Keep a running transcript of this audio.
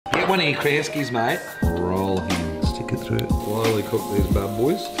one of your Kranskys, mate. Roll him, stick it through. Slowly cook these bad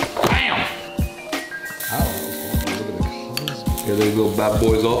boys. Bam! Oh, look at the colours. Get these little bad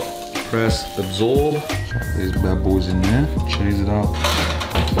boys off. Press, absorb. Chuck these bad boys in there. Cheese it up.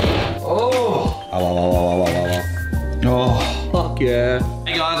 Oh! Oh, fuck yeah.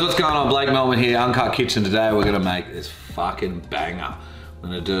 Hey guys, what's going on? Blake Melman here, Uncut Kitchen. Today we're gonna make this fucking banger. We're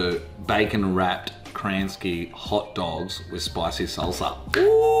gonna do bacon wrapped Kransky hot dogs with spicy salsa.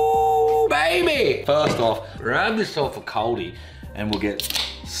 Ooh, baby! First off, grab yourself a coldie and we'll get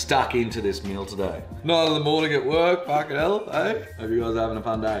stuck into this meal today. 9 in the morning at work, fucking hell, hey? Hope you guys are having a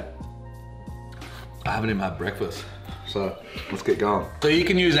fun day. I haven't even had breakfast, so let's get going. So you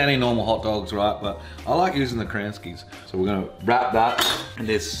can use any normal hot dogs, right? But I like using the Kranskys. So we're gonna wrap that in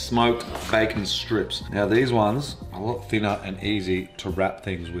this smoked bacon strips. Now these ones are a lot thinner and easy to wrap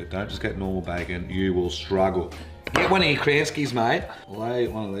things with. Don't just get normal bacon, you will struggle. Get one of your Kranskys, mate. Lay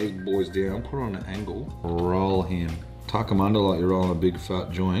one of these boys down, put it on an angle, roll him. Tuck them under like you're rolling a big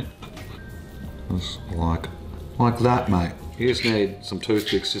fat joint. Just like that, mate. You just need some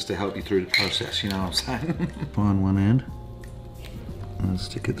toothpicks just to help you through the process, you know what I'm saying? Find one end and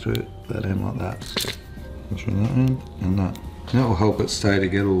stick it through that end like that. Through that end and that. That will help it stay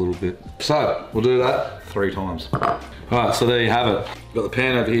together a little bit. So, we'll do that 3 times. All right, so there you have it. Got the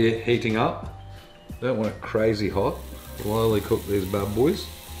pan over here heating up. Don't want it crazy hot. Slowly cook these bad boys.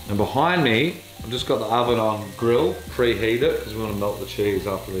 And behind me, I've just got the oven on grill, preheat it, because we want to melt the cheese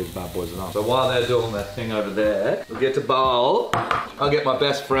after these bad boys are done. So while they're doing that thing over there, we'll get to bowl. I'll get my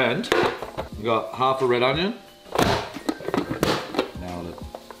best friend. We've got half a red onion. Nailed it,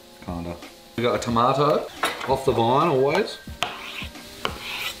 kinda. We've got a tomato, off the vine always.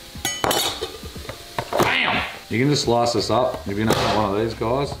 Bam! You can just slice this up. If you don't have one of these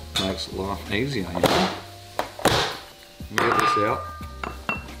guys, it makes life easier, you know? Let me get this out.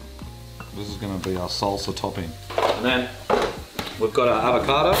 This is going to be our salsa topping. And then we've got our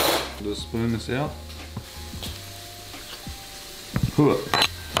avocado. Just spoon this out. A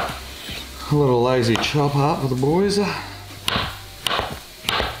little lazy chop up for the boys.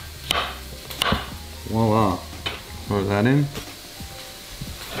 Voila. Throw that in.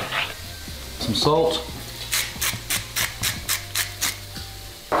 Some salt.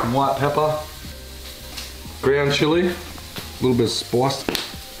 Some white pepper. Ground chili. A little bit of spice.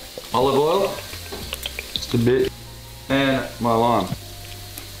 Olive oil, just a bit, and my lime.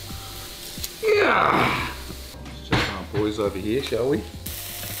 Yeah! Let's check our boys over here, shall we?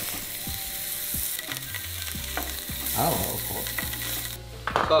 Oh, that was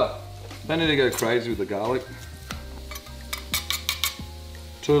hot. So, don't need to go crazy with the garlic.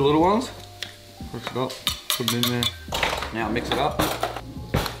 2 little ones, push it up, put it in there. Now mix it up.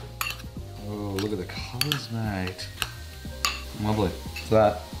 Oh, look at the colours, mate. Lovely. So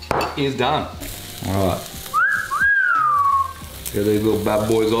that is done. All right. Get these little bad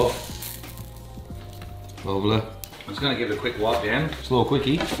boys off. Lovely. I'm just gonna give it a quick wipe down. Just a little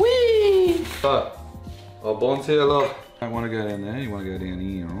quickie. Whee! So, our buns here, love. Don't want to go down there, you want to go down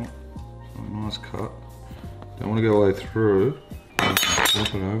here, right? So nice cut. Don't want to go all the way through.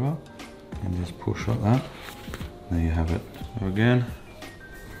 Flip it over and just push like that. There you have it. So again.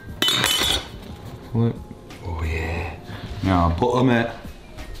 Flip. Oh yeah. Now I'll put them at.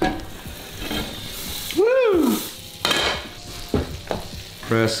 Woo!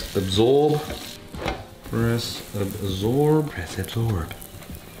 Press absorb. Press absorb. Press absorb.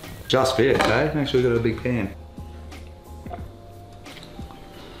 Just fit, okay? Make sure you got a big pan.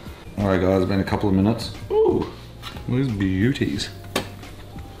 Alright guys, it's been a couple of minutes. Ooh, these beauties.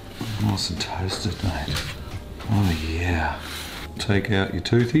 Nice and toasted, mate. Oh yeah. Take out your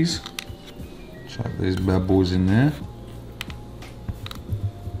toothies. Chuck these bad boys in there.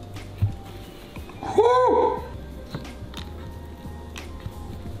 Woo!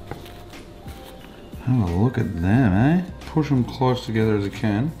 Have a look at them, eh? Push them close together as you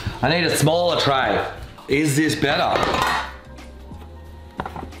can. I need a smaller tray. Is this better?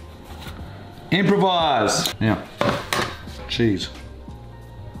 Improvise. Now, cheese.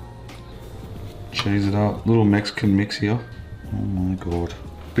 Cheese it up. Little Mexican mix here. Oh my God.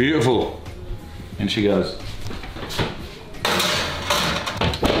 Beautiful. And she goes.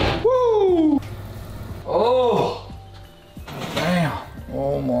 Woo! Oh! Damn.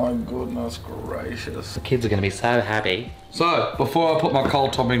 Oh my goodness gracious. The kids are gonna be so happy. So, before I put my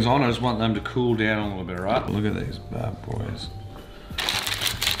cold toppings on, I just want them to cool down a little bit, right? Look at these bad boys.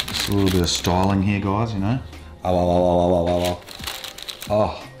 Just a little bit of styling here, guys, you know? Oh,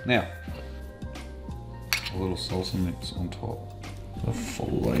 now, a little salsa mix on top. The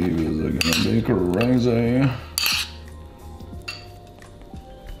flavors are gonna be crazy.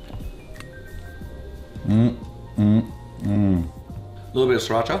 A little bit of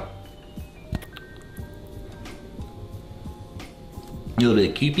sriracha. A little bit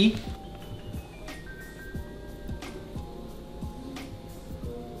of Kewpie.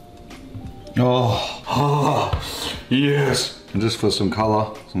 Oh, yes. And just for some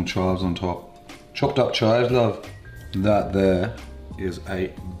color, some chives on top. Chopped up chives, love. That there is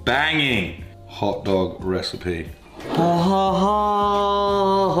a banging hot dog recipe. Ha ha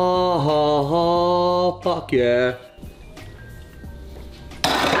ha ha ha ha, fuck yeah.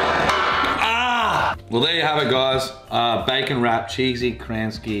 Ah! Well, there you have it, guys. Bacon wrapped cheesy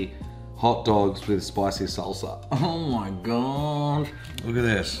Kransky hot dogs with spicy salsa. Oh my god. Look at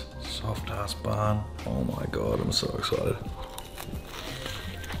this. Soft ass bun. Oh my god, I'm so excited.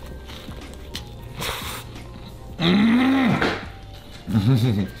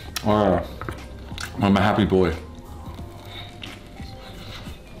 Oh, I'm a happy boy.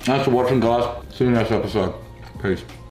 Thanks for watching, guys. See you next episode. Peace.